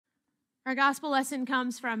Our gospel lesson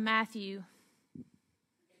comes from Matthew.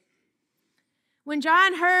 When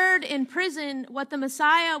John heard in prison what the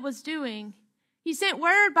Messiah was doing, he sent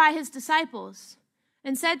word by his disciples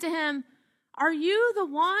and said to him, "Are you the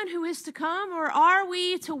one who is to come, or are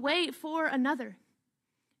we to wait for another?"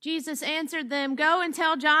 Jesus answered them, "Go and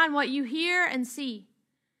tell John what you hear and see.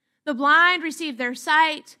 The blind receive their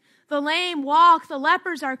sight, the lame walk, the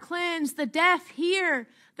lepers are cleansed, the deaf hear,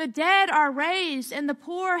 the dead are raised, and the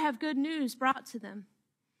poor have good news brought to them.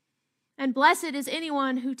 And blessed is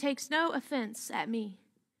anyone who takes no offense at me."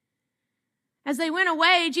 As they went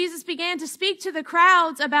away, Jesus began to speak to the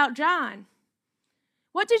crowds about John.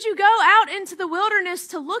 "What did you go out into the wilderness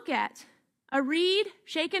to look at? A reed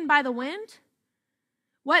shaken by the wind?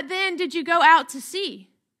 What then did you go out to see?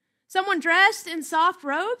 Someone dressed in soft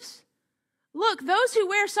robes? Look, those who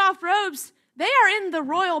wear soft robes, they are in the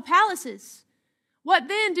royal palaces. What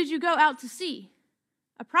then did you go out to see?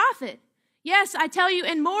 A prophet? Yes, I tell you,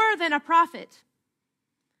 and more than a prophet.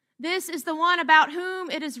 This is the one about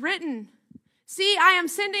whom it is written, 'See, I am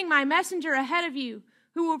sending my messenger ahead of you,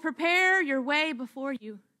 who will prepare your way before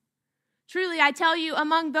you.' Truly, I tell you,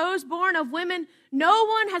 among those born of women, no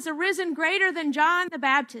one has arisen greater than John the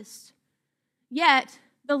Baptist. Yet,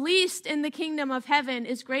 the least in the kingdom of heaven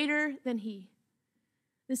is greater than he."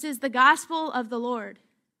 This is the gospel of the Lord.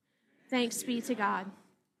 Thanks be to God.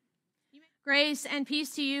 Grace and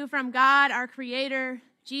peace to you from God, our Creator,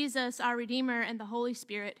 Jesus, our Redeemer, and the Holy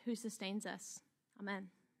Spirit who sustains us. Amen.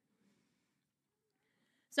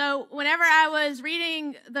 So whenever I was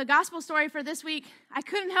reading the gospel story for this week, I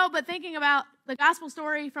couldn't help but thinking about the gospel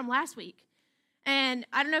story from last week. And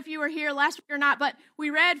I don't know if you were here last week or not, but we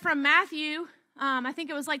read from Matthew, I think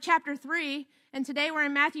it was like chapter 3, and today we're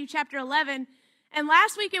in Matthew chapter 11. And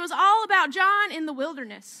last week it was all about John in the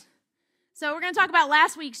wilderness. So we're going to talk about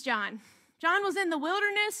last week's John. John was in the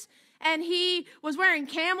wilderness, and he was wearing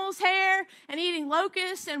camel's hair and eating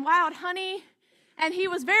locusts and wild honey, and he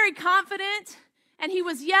was very confident, and he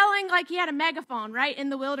was yelling like he had a megaphone, right, in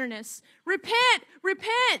the wilderness. "Repent,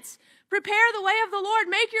 repent, prepare the way of the Lord,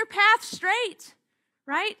 make your path straight,"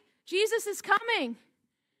 right? Jesus is coming.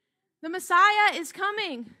 The Messiah is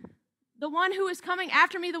coming. The one who is coming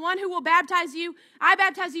after me, the one who will baptize you. I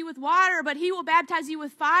baptize you with water, but he will baptize you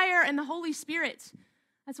with fire and the Holy Spirit.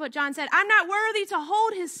 That's what John said. "I'm not worthy to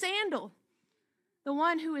hold his sandal," the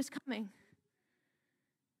one who is coming.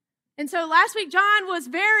 And so last week, John was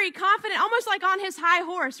very confident, almost like on his high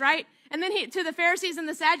horse, right? And then to the Pharisees and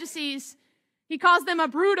the Sadducees, he calls them a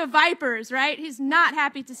brood of vipers, right? He's not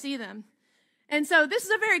happy to see them. And so this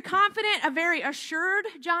is a very confident, a very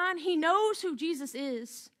assured John. He knows who Jesus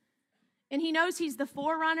is. And he knows he's the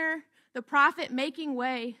forerunner, the prophet making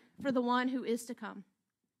way for the one who is to come.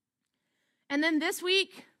 And then this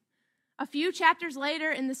week, a few chapters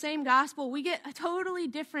later in the same gospel, we get a totally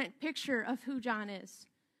different picture of who John is.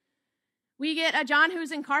 We get a John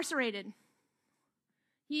who's incarcerated.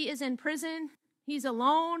 He is in prison. He's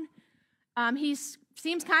alone. He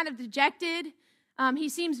seems kind of dejected. He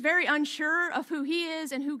seems very unsure of who he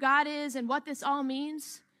is and who God is and what this all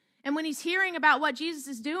means. And when he's hearing about what Jesus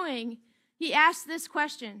is doing, he asks this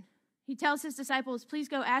question. He tells his disciples, "Please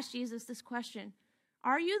go ask Jesus this question.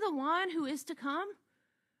 Are you the one who is to come,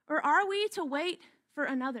 or are we to wait for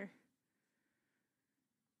another?"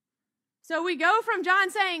 So we go from John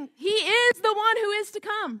saying, he is the one who is to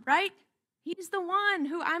come, right? He's the one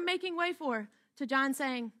who I'm making way for, to John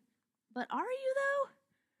saying, "But are you though?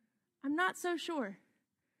 I'm not so sure."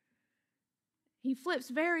 He flips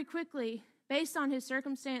very quickly based on his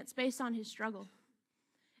circumstance, based on his struggle.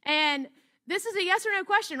 And this is a yes or no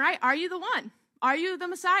question, right? Are you the one? Are you the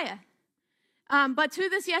Messiah? But to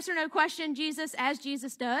this yes or no question, Jesus, as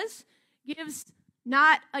Jesus does, gives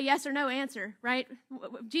not a yes or no answer, right?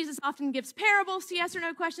 Jesus often gives parables to yes or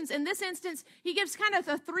no questions. In this instance, he gives kind of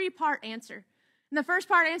a three-part answer. In the first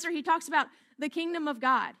part answer, he talks about the kingdom of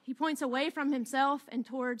God. He points away from himself and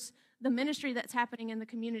towards the ministry that's happening in the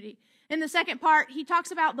community. In the second part, he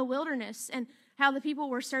talks about the wilderness and how the people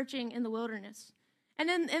were searching in the wilderness. And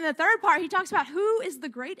then in the third part, he talks about who is the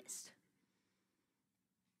greatest.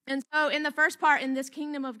 And so in the first part, in this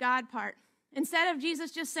kingdom of God part, instead of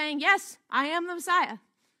Jesus just saying, "Yes, I am the Messiah,"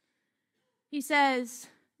 he says,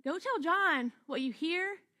 "Go tell John what you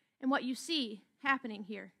hear and what you see happening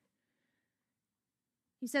here."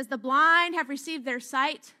 He says, "The blind have received their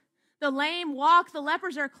sight, the lame walk, the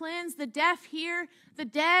lepers are cleansed, the deaf hear, the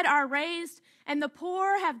dead are raised, and the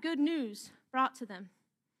poor have good news brought to them."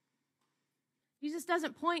 Jesus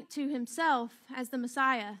doesn't point to himself as the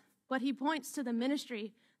Messiah, but he points to the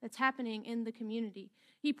ministry that's happening in the community.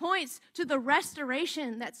 He points to the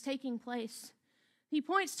restoration that's taking place. He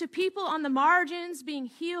points to people on the margins being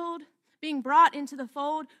healed, being brought into the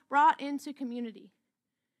fold, brought into community.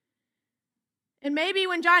 And maybe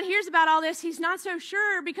when John hears about all this, he's not so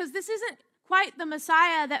sure because this isn't quite the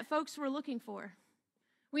Messiah that folks were looking for.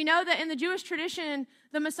 We know that in the Jewish tradition,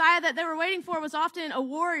 the Messiah that they were waiting for was often a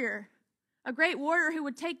warrior, a great warrior who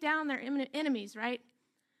would take down their enemies, right?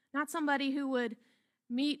 Not somebody who would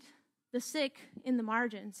meet the sick in the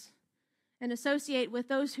margins and associate with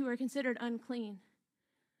those who are considered unclean.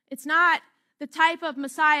 It's not the type of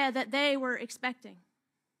Messiah that they were expecting.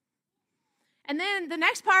 And then the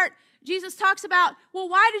next part, Jesus talks about, well,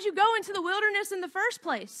 why did you go into the wilderness in the first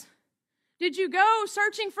place? Did you go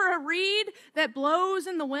searching for a reed that blows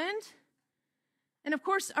in the wind? And of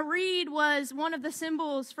course, a reed was one of the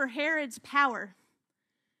symbols for Herod's power.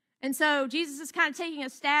 And so Jesus is kind of taking a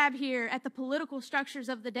stab here at the political structures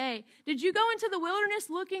of the day. Did you go into the wilderness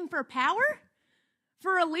looking for power?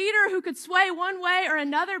 For a leader who could sway one way or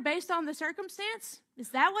another based on the circumstance? Is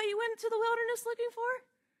that what you went into the wilderness looking for?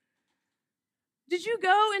 Did you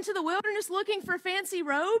go into the wilderness looking for fancy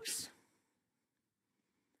robes?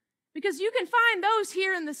 Because you can find those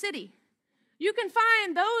here in the city. You can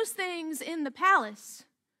find those things in the palace.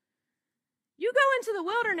 You go into the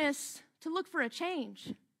wilderness to look for a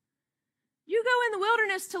change. You go in the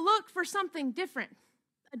wilderness to look for something different,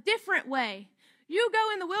 a different way. You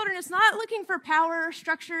go in the wilderness not looking for power,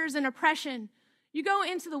 structures, and oppression. You go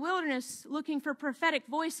into the wilderness looking for prophetic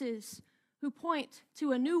voices who point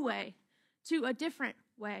to a new way, to a different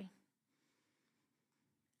way.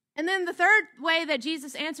 And then the third way that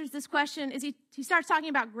Jesus answers this question is he starts talking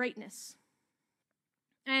about greatness.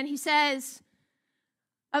 And he says,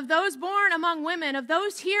 of those born among women, of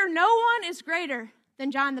those here, no one is greater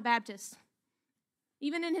than John the Baptist.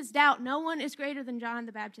 Even in his doubt, no one is greater than John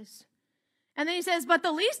the Baptist. And then he says, but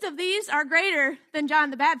the least of these are greater than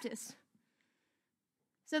John the Baptist.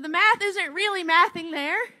 So the math isn't really mathing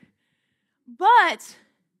there, but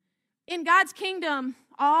in God's kingdom,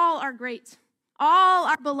 all are great. All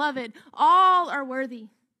are beloved. All are worthy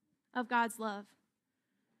of God's love.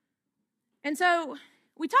 And so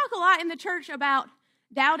we talk a lot in the church about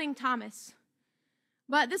doubting Thomas.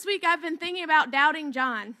 But this week I've been thinking about doubting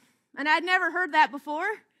John. And I'd never heard that before.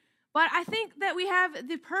 But I think that we have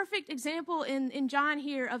the perfect example in John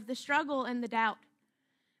here of the struggle and the doubt.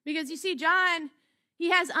 Because you see, John, he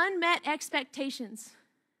has unmet expectations.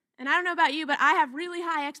 And I don't know about you, but I have really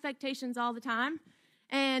high expectations all the time.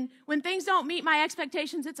 And when things don't meet my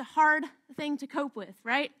expectations, it's a hard thing to cope with,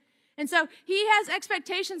 right? And so he has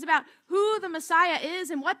expectations about who the Messiah is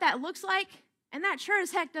and what that looks like. And that sure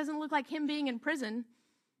as heck doesn't look like him being in prison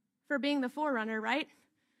for being the forerunner, right?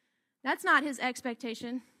 That's not his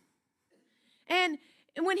expectation. And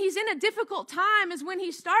when he's in a difficult time is when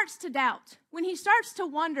he starts to doubt, when he starts to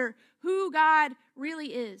wonder who God really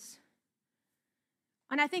is.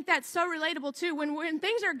 And I think that's so relatable too. When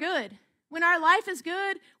things are good, when our life is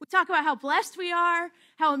good, we talk about how blessed we are,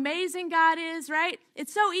 how amazing God is, right?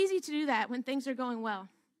 It's so easy to do that when things are going well.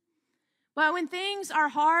 But when things are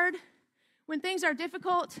hard, when things are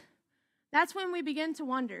difficult, that's when we begin to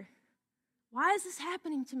wonder, why is this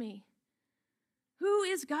happening to me? Who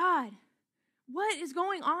is God? What is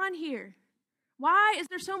going on here? Why is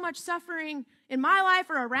there so much suffering in my life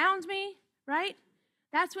or around me, right?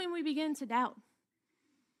 That's when we begin to doubt.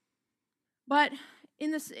 But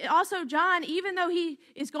in this, also John, even though he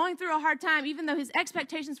is going through a hard time, even though his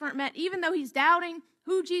expectations weren't met, even though he's doubting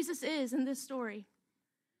who Jesus is in this story,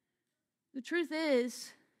 the truth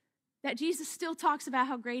is that Jesus still talks about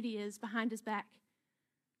how great he is behind his back,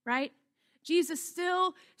 right? Jesus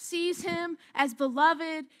still sees him as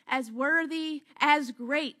beloved, as worthy, as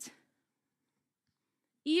great,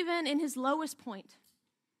 even in his lowest point.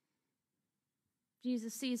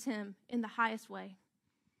 Jesus sees him in the highest way.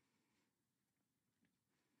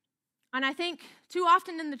 And I think too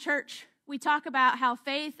often in the church, we talk about how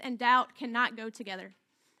faith and doubt cannot go together.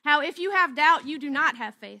 How if you have doubt, you do not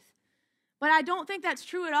have faith. But I don't think that's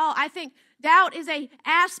true at all. I think doubt is an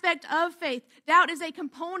aspect of faith. Doubt is a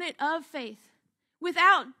component of faith.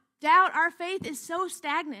 Without doubt, our faith is so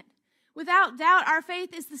stagnant. Without doubt, our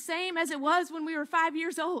faith is the same as it was when we were 5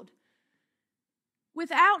 years old.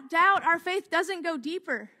 Without doubt, our faith doesn't go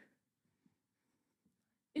deeper.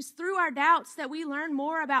 It's through our doubts that we learn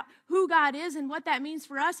more about who God is and what that means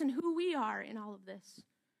for us and who we are in all of this.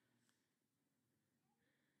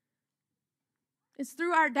 It's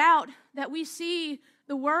through our doubt that we see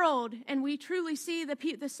the world and we truly see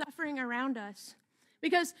the suffering around us.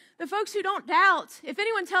 Because the folks who don't doubt, if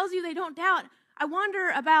anyone tells you they don't doubt, I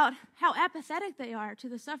wonder about how apathetic they are to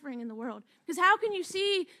the suffering in the world. Because how can you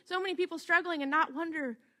see so many people struggling and not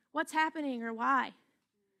wonder What's happening or why?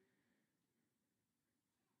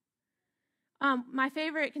 My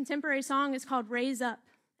favorite contemporary song is called Raise Up.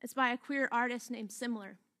 It's by a queer artist named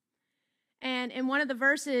Similar. And in one of the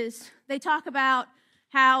verses, they talk about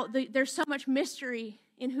how there's so much mystery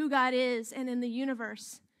in who God is and in the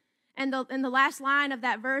universe. And the last line of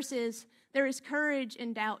that verse is, there is courage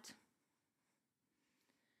in doubt.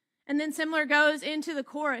 And then Similar goes into the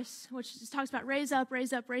chorus, which just talks about raise up,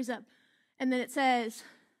 raise up, raise up. And then it says,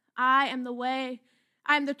 I am the way,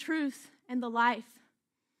 I am the truth and the life.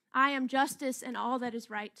 I am justice and all that is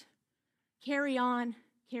right. Carry on,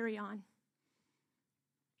 carry on.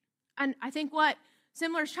 And I think what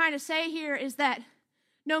Similar is trying to say here is that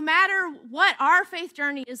no matter what our faith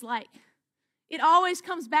journey is like, it always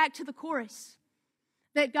comes back to the chorus.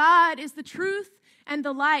 That God is the truth and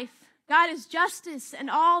the life. God is justice and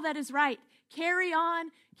all that is right. Carry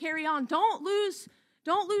on, carry on. Don't lose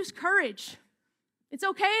courage. It's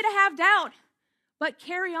okay to have doubt, but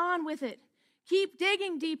carry on with it. Keep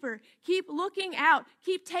digging deeper. Keep looking out.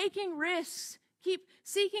 Keep taking risks. Keep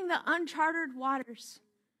seeking the uncharted waters.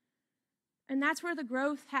 And that's where the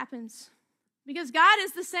growth happens. Because God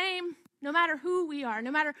is the same no matter who we are,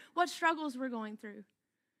 no matter what struggles we're going through.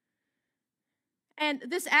 And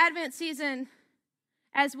this Advent season,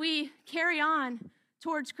 as we carry on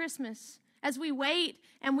towards Christmas, as we wait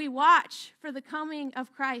and we watch for the coming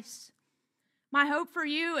of Christ, my hope for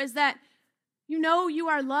you is that you know you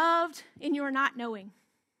are loved in your not knowing.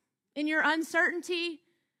 In your uncertainty,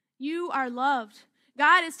 you are loved.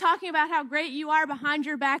 God is talking about how great you are behind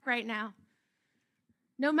your back right now.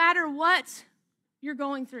 No matter what you're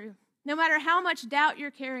going through, no matter how much doubt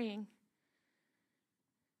you're carrying,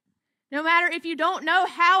 no matter if you don't know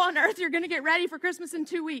how on earth you're going to get ready for Christmas in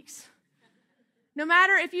 2 weeks, no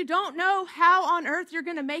matter if you don't know how on earth you're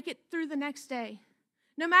going to make it through the next day,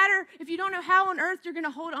 no matter if you don't know how on earth you're going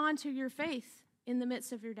to hold on to your faith in the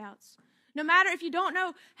midst of your doubts, no matter if you don't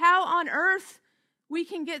know how on earth we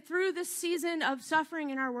can get through this season of suffering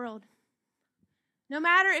in our world, no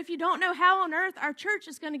matter if you don't know how on earth our church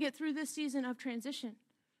is going to get through this season of transition,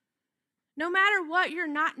 no matter what your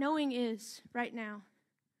not knowing is right now,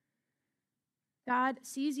 God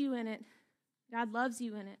sees you in it. God loves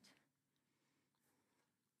you in it.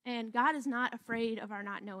 And God is not afraid of our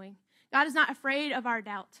not knowing. God is not afraid of our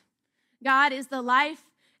doubt. God is the life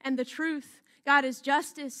and the truth. God is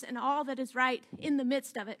justice and all that is right in the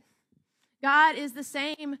midst of it. God is the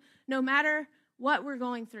same no matter what we're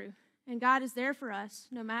going through. And God is there for us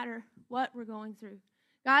no matter what we're going through.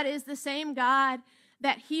 God is the same God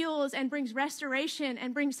that heals and brings restoration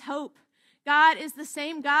and brings hope. God is the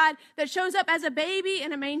same God that shows up as a baby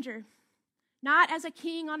in a manger, not as a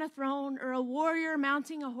king on a throne or a warrior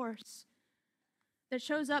mounting a horse, that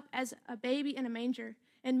shows up as a baby in a manger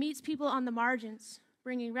and meets people on the margins,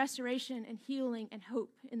 bringing restoration and healing and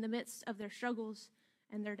hope in the midst of their struggles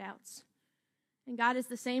and their doubts. And God is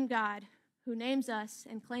the same God who names us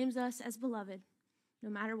and claims us as beloved, no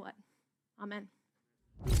matter what. Amen.